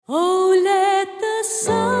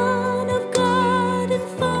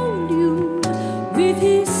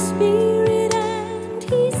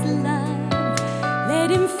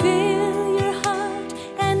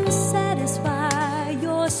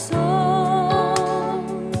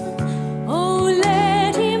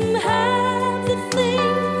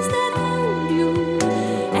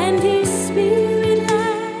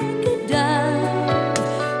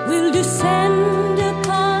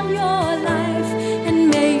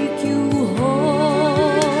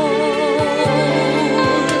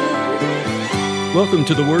Welcome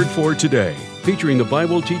to the Word for Today, featuring the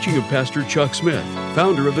Bible teaching of Pastor Chuck Smith,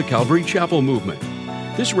 founder of the Calvary Chapel Movement.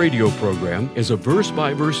 This radio program is a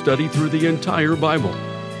verse-by-verse study through the entire Bible.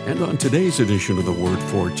 And on today's edition of the Word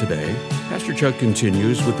for Today, Pastor Chuck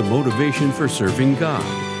continues with the motivation for serving God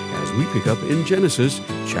as we pick up in Genesis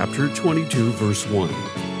chapter 22, verse 1.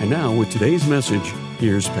 And now with today's message,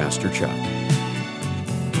 here's Pastor Chuck.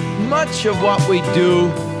 Much of what we do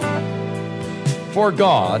for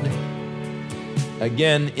God,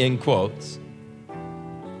 again in quotes,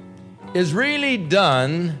 is really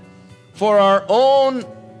done for our own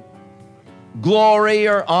glory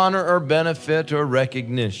or honor or benefit or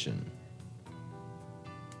recognition.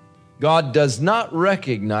 God does not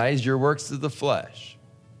recognize your works of the flesh.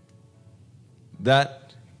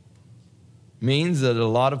 That means that a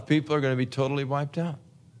lot of people are going to be totally wiped out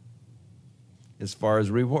as far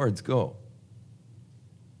as rewards go.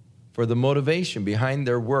 For the motivation behind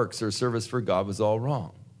their works or service for God was all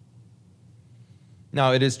wrong.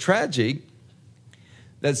 Now, it is tragic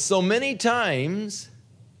that so many times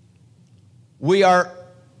we are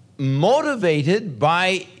motivated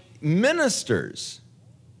by ministers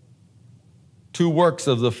to works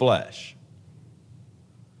of the flesh.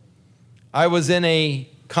 I was in a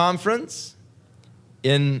conference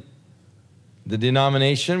in the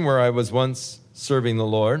denomination where I was once serving the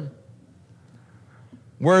Lord,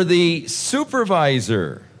 where the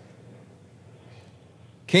supervisor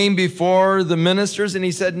came before the ministers and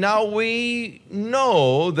he said, now we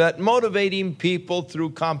know that motivating people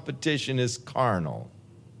through competition is carnal.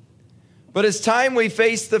 But it's time we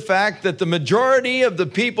face the fact that the majority of the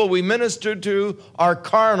people we minister to are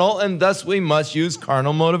carnal, and thus we must use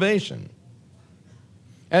carnal motivation.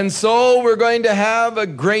 And so we're going to have a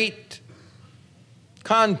great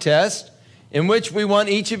contest in which we want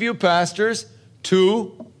each of you pastors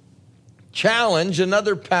to challenge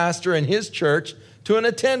another pastor in his church to an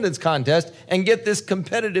attendance contest and get this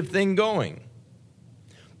competitive thing going.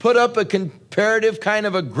 Put up a comparative kind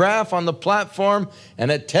of a graph on the platform,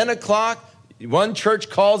 and at 10 o'clock, one church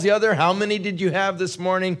calls the other, how many did you have this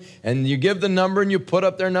morning? And you give the number and you put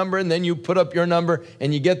up their number, and then you put up your number,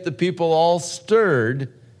 and you get the people all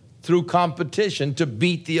stirred through competition to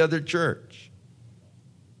beat the other church.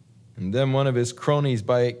 And then one of his cronies,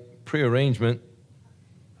 by prearrangement,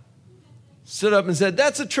 stood up and said,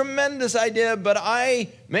 that's a tremendous idea, but I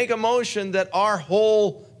make a motion that our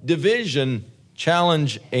whole division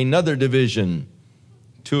challenge another division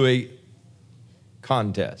to a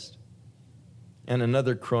contest. And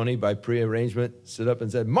another crony, by prearrangement, stood up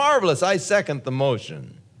and said, marvelous, I second the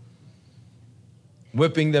motion.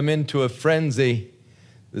 Whipping them into a frenzy,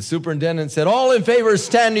 the superintendent said, all in favor,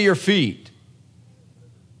 stand to your feet.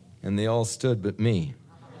 And they all stood but me.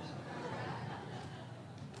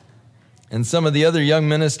 And some of the other young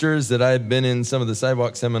ministers that I had been in some of the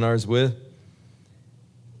sidewalk seminars with,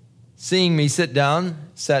 seeing me sit down,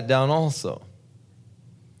 sat down also.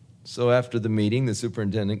 So after the meeting, the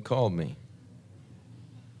superintendent called me.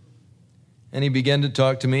 And he began to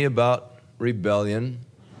talk to me about rebellion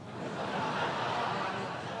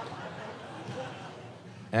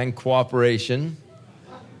and cooperation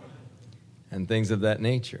and things of that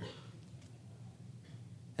nature.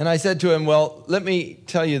 And I said to him, well, let me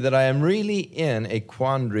tell you that I am really in a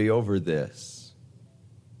quandary over this.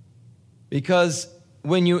 Because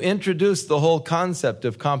when you introduced the whole concept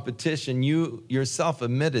of competition, you yourself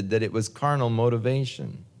admitted that it was carnal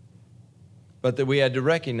motivation. But that we had to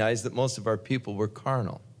recognize that most of our people were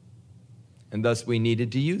carnal. And thus we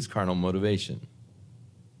needed to use carnal motivation.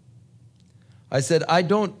 I said, I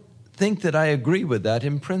don't think that I agree with that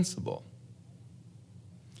in principle.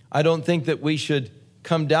 I don't think that we should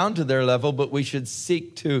come down to their level, but we should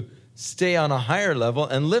seek to stay on a higher level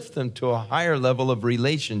and lift them to a higher level of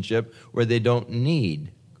relationship where they don't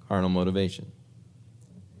need carnal motivation.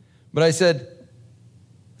 But I said,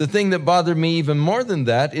 the thing that bothered me even more than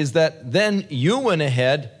that is that then you went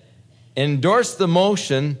ahead, endorsed the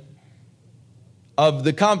motion of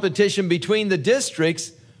the competition between the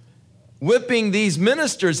districts, whipping these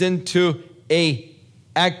ministers into a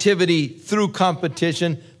activity through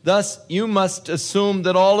competition. Thus, you must assume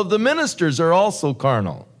that all of the ministers are also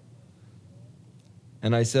carnal.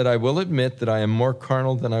 And I said, I will admit that I am more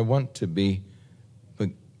carnal than I want to be, but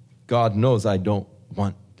God knows I don't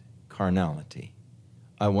want carnality.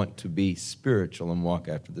 I want to be spiritual and walk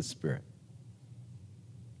after the Spirit.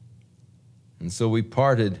 And so we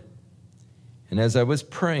parted, and as I was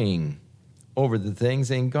praying over the thing,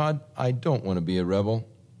 saying, God, I don't want to be a rebel,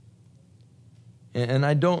 and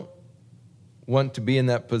I don't want to be in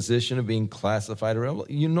that position of being classified a rebel.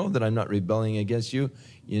 You know that I'm not rebelling against you.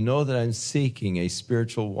 You know that I'm seeking a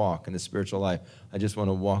spiritual walk and a spiritual life. I just want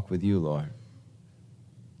to walk with you, Lord.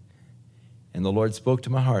 And the Lord spoke to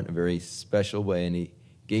my heart in a very special way, and he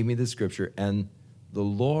gave me the scripture, and the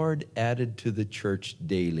Lord added to the church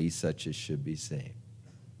daily such as should be saved.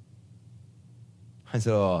 I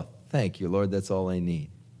said, oh, thank you, Lord, that's all I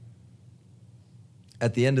need.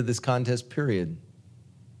 At the end of this contest period,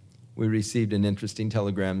 we received an interesting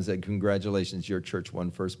telegram that said, congratulations, your church won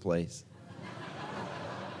first place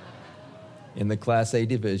in the Class A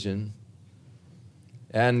division,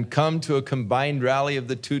 and come to a combined rally of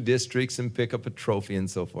the two districts and pick up a trophy and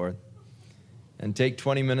so forth, and take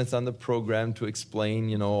 20 minutes on the program to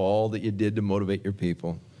explain, all that you did to motivate your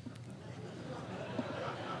people.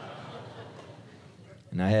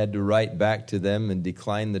 And I had to write back to them and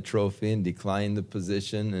decline the trophy and decline the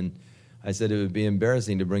position, and I said it would be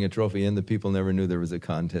embarrassing to bring a trophy in. The people never knew there was a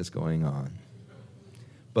contest going on.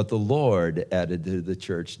 But the Lord added to the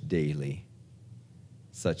church daily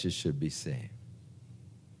such as should be saved.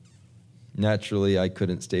 Naturally, I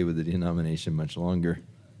couldn't stay with the denomination much longer.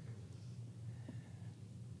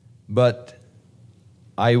 But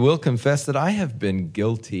I will confess that I have been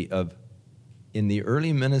guilty of, in the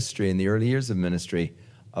early ministry, in the early years of ministry,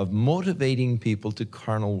 of motivating people to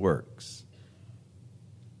carnal works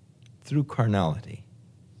through carnality,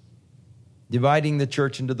 dividing the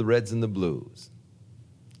church into the reds and the blues,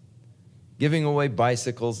 giving away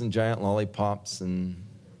bicycles and giant lollipops and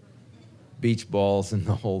beach balls and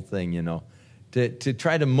the whole thing, to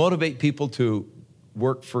try to motivate people to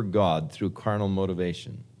work for God through carnal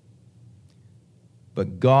motivation.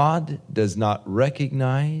 But God does not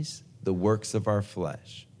recognize the works of our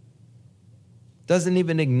flesh, doesn't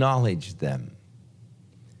even acknowledge them.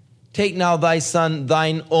 Take now thy son,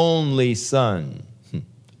 thine only son,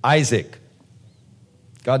 Isaac.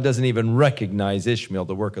 God doesn't even recognize Ishmael,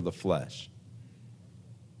 the work of the flesh.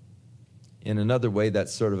 In another way,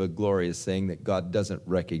 that's sort of a glorious saying that God doesn't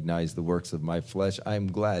recognize the works of my flesh. I'm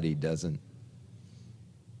glad he doesn't.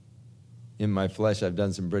 In my flesh, I've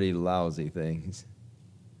done some pretty lousy things.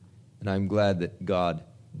 And I'm glad that God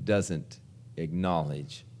doesn't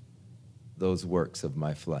acknowledge those works of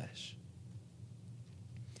my flesh.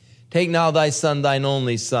 Take now thy son, thine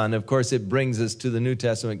only son. Of course, it brings us to the New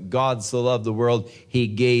Testament. God so loved the world, he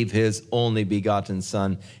gave his only begotten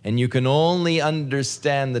son. And you can only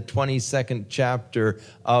understand the 22nd chapter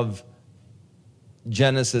of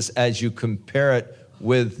Genesis as you compare it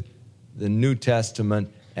with the New Testament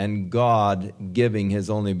and God giving his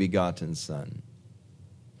only begotten son.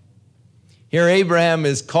 Here Abraham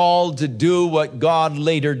is called to do what God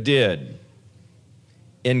later did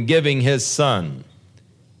in giving his son,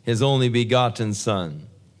 his only begotten son,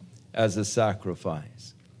 as a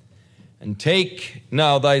sacrifice. And take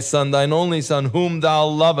now thy son, thine only son, whom thou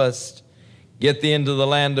lovest, get thee into the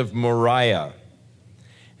land of Moriah,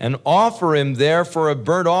 and offer him there for a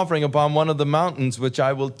burnt offering upon one of the mountains which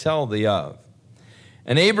I will tell thee of.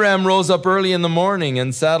 And Abraham rose up early in the morning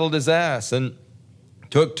and saddled his ass, and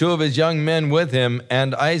took two of his young men with him,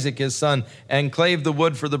 and Isaac his son, and clave the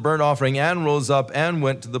wood for the burnt offering, and rose up and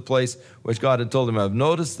went to the place which God had told him of.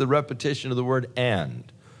 Notice the repetition of the word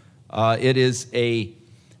and. It is a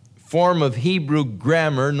form of Hebrew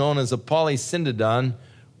grammar known as a polysyndodon,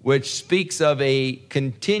 which speaks of a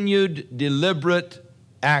continued, deliberate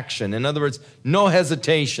action. In other words, no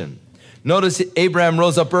hesitation. Notice Abraham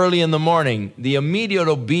rose up early in the morning, the immediate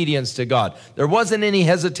obedience to God. There wasn't any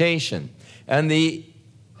hesitation. And the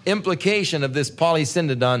implication of this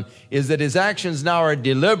polysyndodon is that his actions now are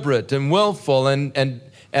deliberate and willful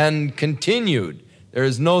and continued. There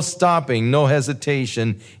is no stopping, no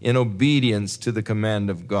hesitation in obedience to the command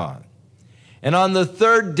of God. And on the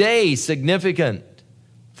third day, significant,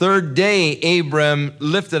 third day, Abram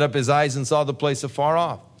lifted up his eyes and saw the place afar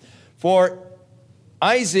off. For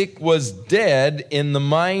Isaac was dead in the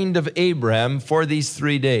mind of Abraham for these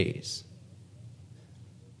 3 days.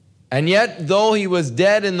 And yet, though he was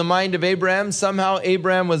dead in the mind of Abraham, somehow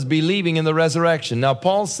Abraham was believing in the resurrection. Now,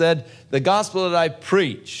 Paul said, the gospel that I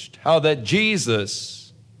preached, how that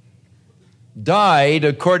Jesus died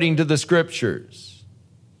according to the Scriptures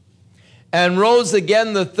and rose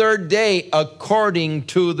again the third day according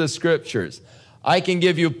to the Scriptures. I can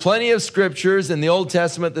give you plenty of Scriptures in the Old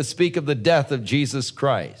Testament that speak of the death of Jesus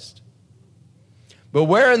Christ. But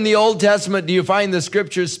where in the Old Testament do you find the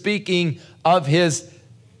Scriptures speaking of his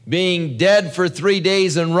being dead for 3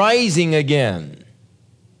 days and rising again?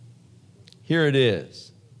 Here it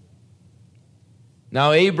is.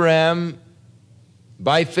 Now Abraham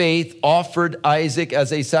by faith, offered Isaac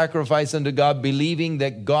as a sacrifice unto God, believing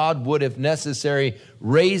that God would, if necessary,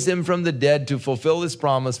 raise him from the dead to fulfill his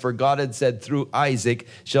promise, for God had said, through Isaac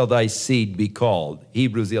shall thy seed be called.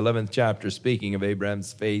 Hebrews, the 11th chapter, speaking of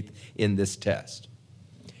Abraham's faith in this test.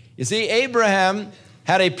 You see, Abraham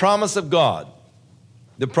had a promise of God.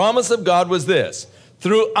 The promise of God was this: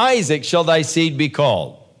 through Isaac shall thy seed be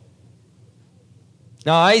called.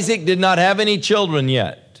 Now, Isaac did not have any children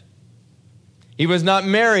yet. He was not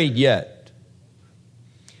married yet.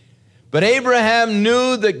 But Abraham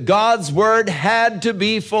knew that God's word had to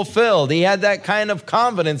be fulfilled. He had that kind of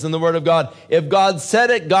confidence in the word of God. If God said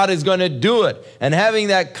it, God is going to do it. And having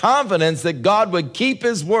that confidence that God would keep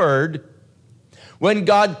his word, when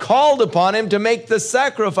God called upon him to make the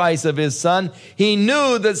sacrifice of his son, he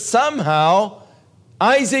knew that somehow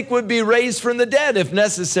Isaac would be raised from the dead if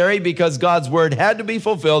necessary, because God's word had to be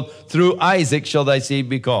fulfilled. Through Isaac shall thy seed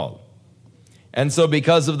be called. And so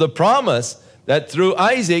because of the promise that through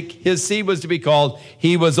Isaac his seed was to be called,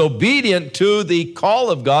 he was obedient to the call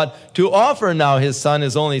of God to offer now his son,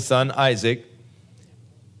 his only son, Isaac,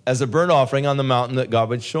 as a burnt offering on the mountain that God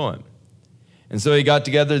would show him. And so he got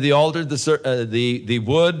together the altar, the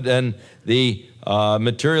wood, and the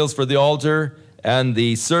materials for the altar, and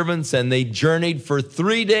the servants, and they journeyed for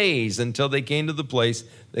 3 days until they came to the place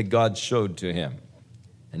that God showed to him.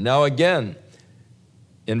 And now again,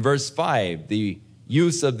 in verse 5, the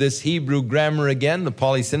use of this Hebrew grammar again, the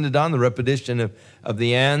polysyndodon, the repetition of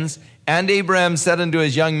the ands. And Abraham said unto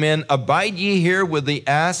his young men, abide ye here with the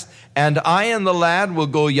ass, and I and the lad will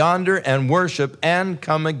go yonder and worship and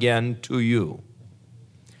come again to you.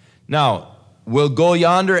 Now, we'll go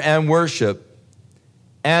yonder and worship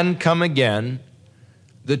and come again.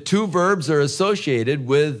 The two verbs are associated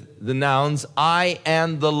with the nouns I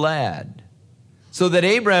and the lad. So that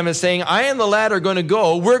Abraham is saying, I and the lad are going to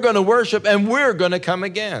go, we're going to worship, and we're going to come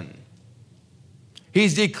again.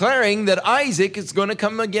 He's declaring that Isaac is going to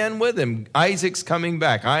come again with him. Isaac's coming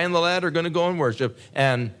back. I and the lad are going to go and worship,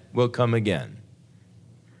 and will come again.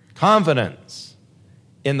 Confidence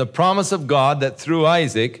in the promise of God that through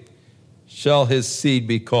Isaac shall his seed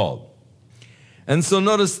be called. And so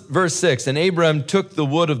notice verse 6, and Abraham took the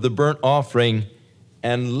wood of the burnt offering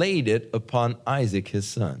and laid it upon Isaac his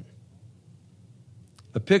son.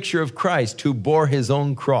 A picture of Christ who bore his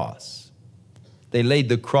own cross. They laid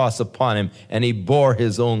the cross upon him, and he bore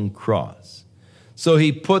his own cross. So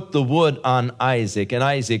he put the wood on Isaac, and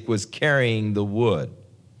Isaac was carrying the wood.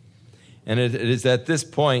 And it is at this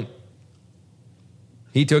point,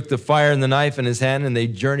 he took the fire and the knife in his hand, and they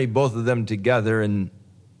journeyed both of them together. And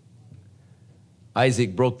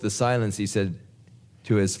Isaac broke the silence. He said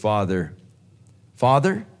to his father,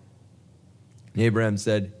 Father? And Abraham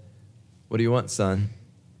said, what do you want, son?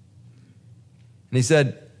 And he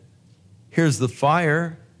said, here's the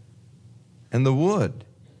fire and the wood.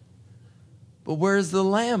 But where's the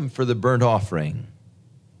lamb for the burnt offering?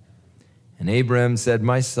 And Abraham said,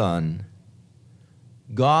 my son,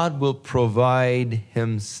 God will provide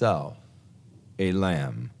himself a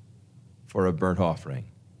lamb for a burnt offering.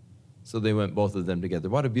 So they went both of them together.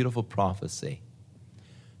 What a beautiful prophecy.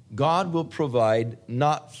 God will provide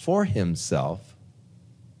not for himself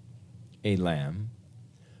a lamb,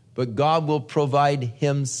 but God will provide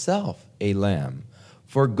himself a lamb.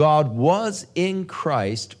 For God was in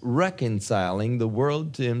Christ reconciling the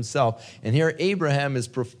world to himself. And here Abraham is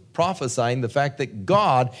prophesying the fact that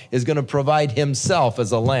God is going to provide himself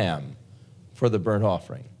as a lamb for the burnt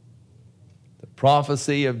offering. The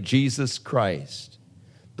prophecy of Jesus Christ,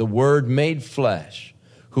 the Word made flesh,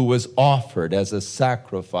 who was offered as a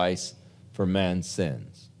sacrifice for man's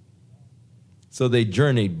sins. So they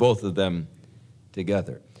journeyed, both of them,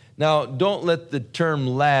 together. Now, don't let the term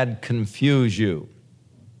lad confuse you.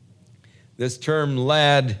 This term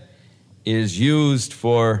lad is used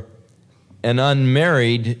for an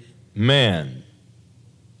unmarried man.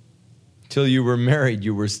 Till you were married,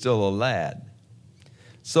 you were still a lad.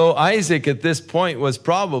 So Isaac at this point was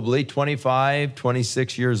probably 25,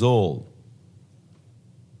 26 years old.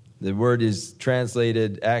 The word is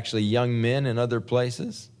translated actually young men in other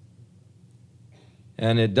places.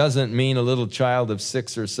 And it doesn't mean a little child of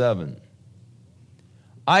 6 or 7.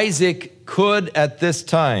 Isaac could at this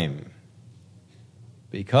time,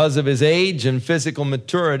 because of his age and physical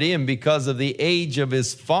maturity and because of the age of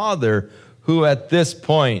his father, who at this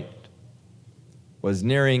point was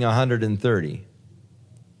nearing 130,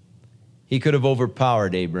 he could have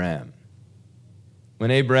overpowered Abraham. When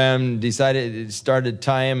Abraham started to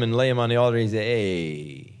tie him and lay him on the altar, he said,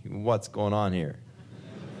 hey, what's going on here?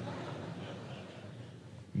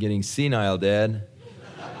 I'm getting senile, Dad.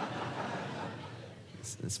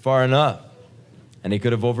 It's far enough. and he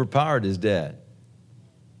could have overpowered his dad.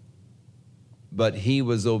 But he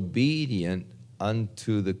was obedient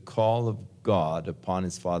unto the call of God upon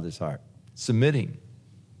his father's heart, submitting.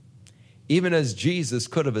 Even as Jesus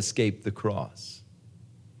could have escaped the cross.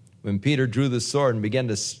 When Peter drew the sword and began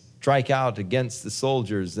to strike out against the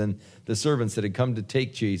soldiers and the servants that had come to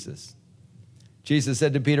take Jesus, Jesus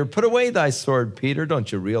said to Peter, "Put away thy sword, Peter.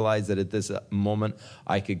 Don't you realize that at this moment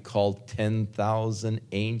I could call 10,000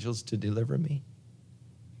 angels to deliver me?"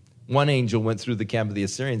 One angel went through the camp of the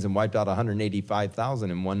Assyrians and wiped out 185,000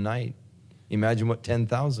 in one night. Imagine what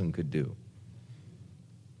 10,000 could do.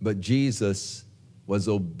 But Jesus was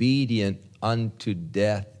obedient unto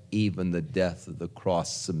death, even the death of the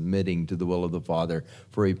cross, submitting to the will of the Father.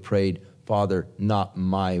 For he prayed, "Father, not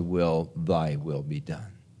my will, thy will be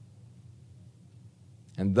done."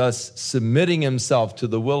 And thus submitting himself to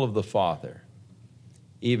the will of the Father,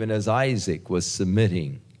 even as Isaac was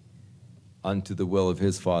submitting unto the will of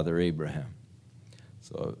his father Abraham.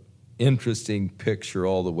 So, interesting picture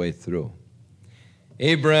all the way through.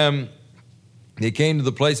 Abraham, they came to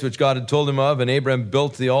the place which God had told him of, and Abraham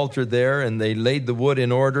built the altar there, and they laid the wood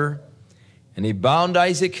in order, and he bound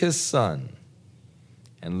Isaac his son,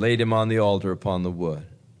 and laid him on the altar upon the wood.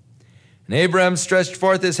 And Abraham stretched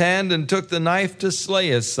forth his hand and took the knife to slay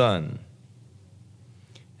his son.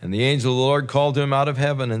 And the angel of the Lord called to him out of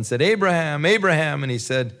heaven and said, "Abraham, Abraham." And he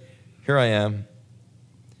said, "Here I am."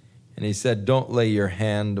 And he said, "Don't lay your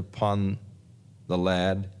hand upon the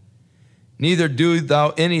lad, neither do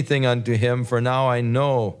thou anything unto him, for now I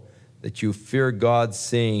know that you fear God,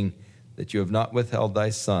 seeing that you have not withheld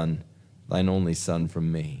thy son, thine only son,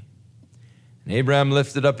 from me." And Abraham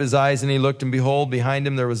lifted up his eyes, and he looked, and behold, behind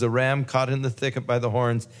him there was a ram caught in the thicket by the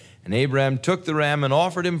horns. And Abraham took the ram and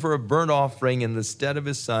offered him for a burnt offering in the stead of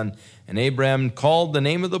his son. And Abraham called the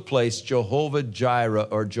name of the place Jehovah-Jireh,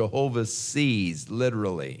 or Jehovah sees,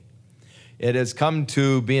 literally. It has come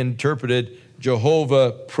to be interpreted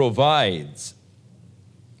Jehovah provides.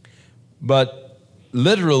 But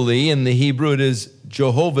literally in the Hebrew it is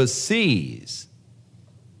Jehovah sees.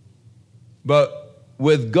 But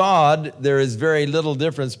with God, there is very little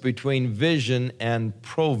difference between vision and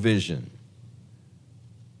provision.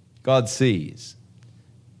 God sees.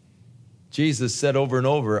 Jesus said over and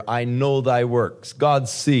over, "I know thy works." God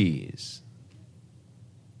sees.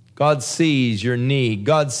 God sees your need.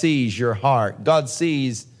 God sees your heart. God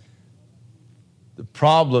sees the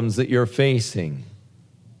problems that you're facing.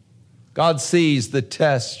 God sees the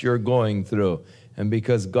tests you're going through. And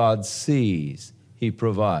because God sees, he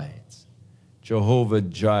provides.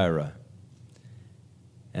 Jehovah-Jireh.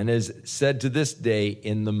 And is said to this day,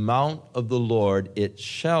 "In the mount of the Lord it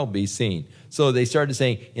shall be seen." So they started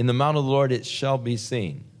saying, "In the mount of the Lord it shall be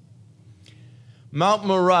seen." Mount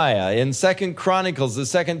Moriah in 2 Chronicles, the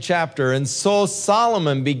 2nd chapter. And so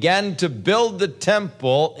Solomon began to build the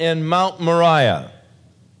temple in Mount Moriah.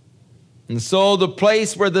 And so the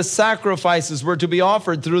place where the sacrifices were to be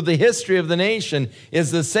offered through the history of the nation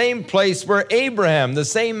is the same place where Abraham, the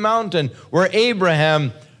same mountain where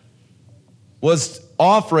Abraham was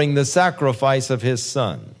offering the sacrifice of his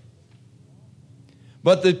son.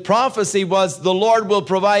 But the prophecy was the Lord will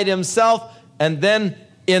provide himself, and then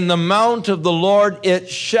in the mount of the Lord it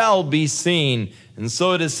shall be seen. And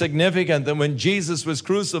so it is significant that when Jesus was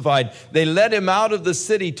crucified, they led him out of the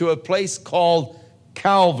city to a place called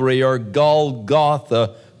Calvary, or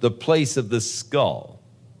Golgotha, the place of the skull.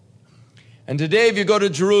 And today if you go to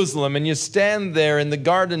Jerusalem and you stand there in the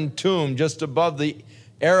Garden Tomb just above the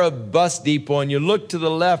Arab bus depot and you look to the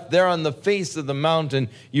left, there on the face of the mountain,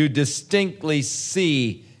 you distinctly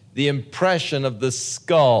see the impression of the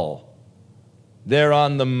skull there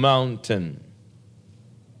on the mountain.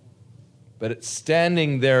 But it's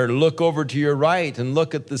standing there, look over to your right and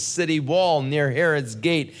look at the city wall near Herod's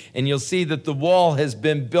gate, and you'll see that the wall has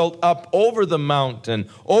been built up over the mountain,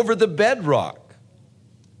 over the bedrock.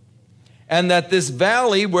 And that this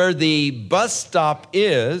valley where the bus stop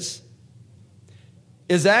is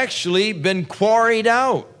actually been quarried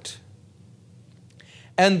out.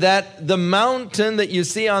 And that the mountain that you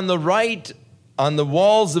see on the right, on the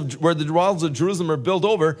walls of where the walls of Jerusalem are built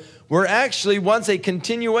over, were actually once a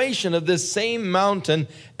continuation of this same mountain,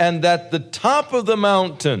 and that the top of the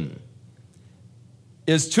mountain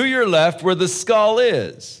is to your left where the skull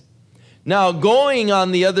is. Now, going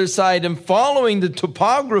on the other side and following the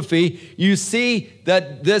topography, you see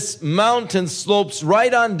that this mountain slopes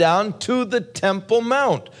right on down to the Temple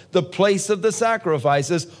Mount, the place of the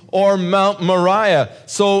sacrifices, or Mount Moriah.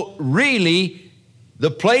 So really,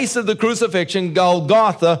 the place of the crucifixion,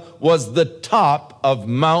 Golgotha, was the top of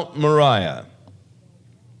Mount Moriah.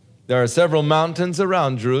 There are several mountains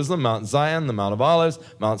around Jerusalem, Mount Zion, the Mount of Olives,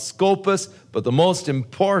 Mount Scopus, but the most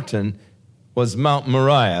important was Mount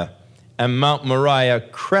Moriah. And Mount Moriah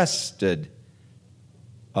crested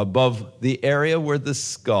above the area where the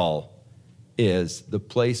skull is, the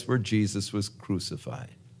place where Jesus was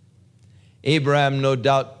crucified. Abraham, no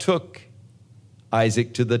doubt, took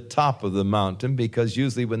Isaac to the top of the mountain, because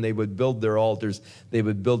usually when they would build their altars, they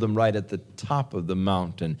would build them right at the top of the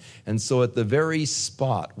mountain. And so at the very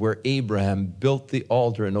spot where Abraham built the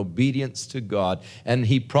altar in obedience to God, and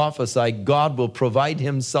he prophesied, God will provide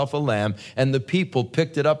himself a lamb, and the people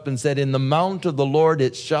picked it up and said, in the mount of the Lord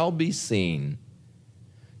it shall be seen.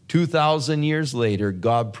 2,000 years later,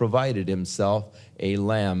 God provided himself a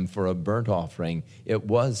lamb for a burnt offering. It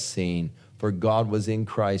was seen. For God was in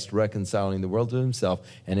Christ reconciling the world to himself,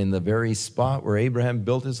 and in the very spot where Abraham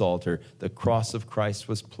built his altar, the cross of Christ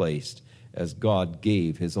was placed, as God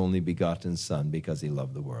gave his only begotten Son because he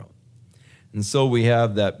loved the world. And so we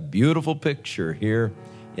have that beautiful picture here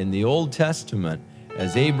in the Old Testament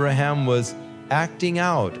as Abraham was acting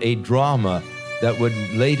out a drama that would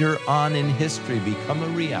later on in history become a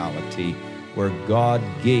reality, where God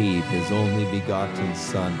gave his only begotten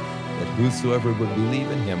Son, that whosoever would believe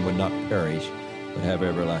in him would not perish, but have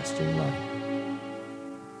everlasting life.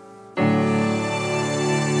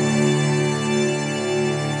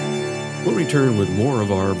 We'll return with more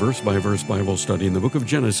of our verse-by-verse Bible study in the book of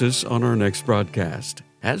Genesis on our next broadcast,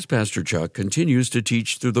 as Pastor Chuck continues to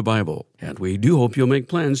teach through the Bible, and we do hope you'll make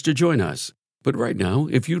plans to join us. But right now,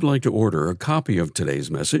 if you'd like to order a copy of today's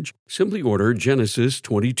message, simply order Genesis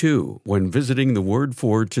 22 when visiting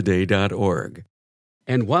thewordfortoday.org.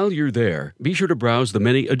 And while you're there, be sure to browse the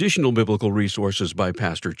many additional biblical resources by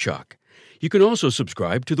Pastor Chuck. You can also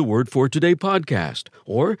subscribe to the Word for Today podcast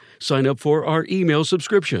or sign up for our email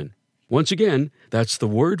subscription. Once again, that's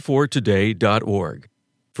thewordfortoday.org.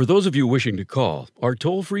 For those of you wishing to call, our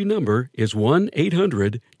toll-free number is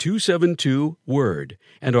 1-800-272-WORD,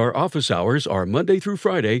 and our office hours are Monday through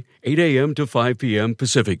Friday, 8 a.m. to 5 p.m.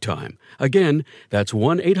 Pacific Time. Again, that's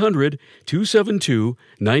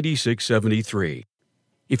 1-800-272-9673.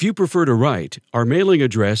 If you prefer to write, our mailing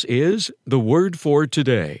address is The Word for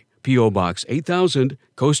Today, P.O. Box 8000,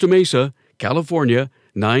 Costa Mesa, California,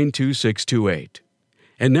 92628.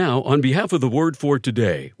 And now, on behalf of The Word for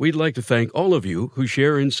Today, we'd like to thank all of you who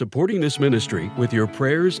share in supporting this ministry with your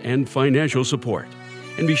prayers and financial support.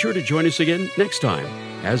 And be sure to join us again next time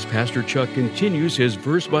as Pastor Chuck continues his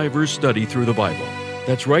verse-by-verse study through the Bible.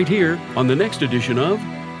 That's right here on the next edition of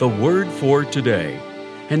The Word for Today.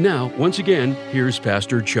 And now, once again, here's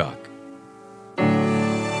Pastor Chuck.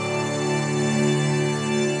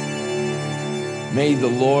 May the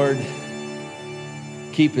Lord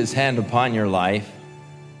keep his hand upon your life,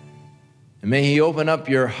 and may he open up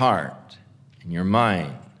your heart and your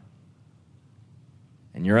mind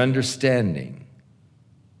and your understanding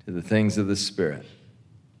to the things of the Spirit.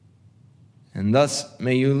 And thus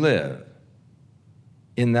may you live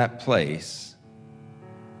in that place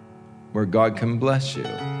where God can bless you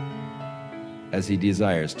as he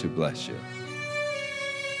desires to bless you.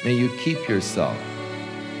 May you keep yourself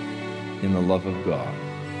in the love of God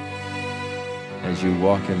as you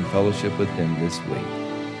walk in fellowship with him this week.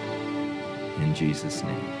 In Jesus'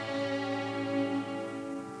 name.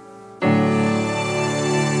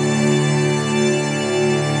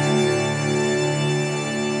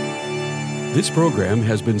 This program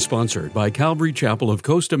has been sponsored by Calvary Chapel of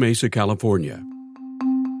Costa Mesa, California.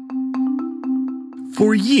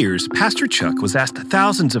 For years, Pastor Chuck was asked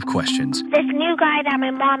thousands of questions. This new guy that my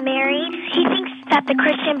mom married, he thinks that the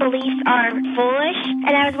Christian beliefs are foolish,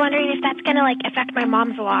 and I was wondering if that's going to affect my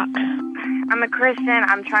mom's walk. I'm a Christian.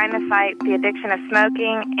 I'm trying to fight the addiction of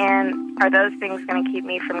smoking, and are those things going to keep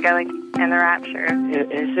me from going in the rapture?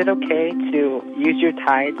 Is it okay to use your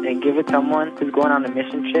tithe and give it to someone who's going on a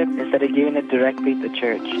mission trip instead of giving it directly to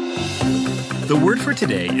church? The Word for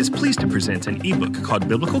Today is pleased to present an ebook called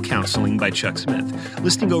Biblical Counseling by Chuck Smith,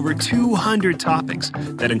 listing over 200 topics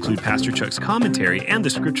that include Pastor Chuck's commentary and the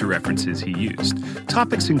scripture references he used.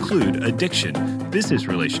 Topics include addiction, business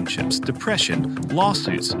relationships, depression,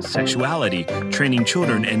 lawsuits, sexuality, training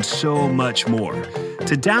children, and so much more.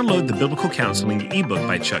 To download the Biblical Counseling ebook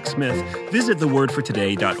by Chuck Smith, visit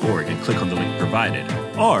thewordfortoday.org and click on the link provided.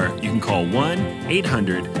 Or you can call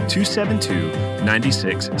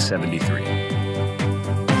 1-800-272-9673.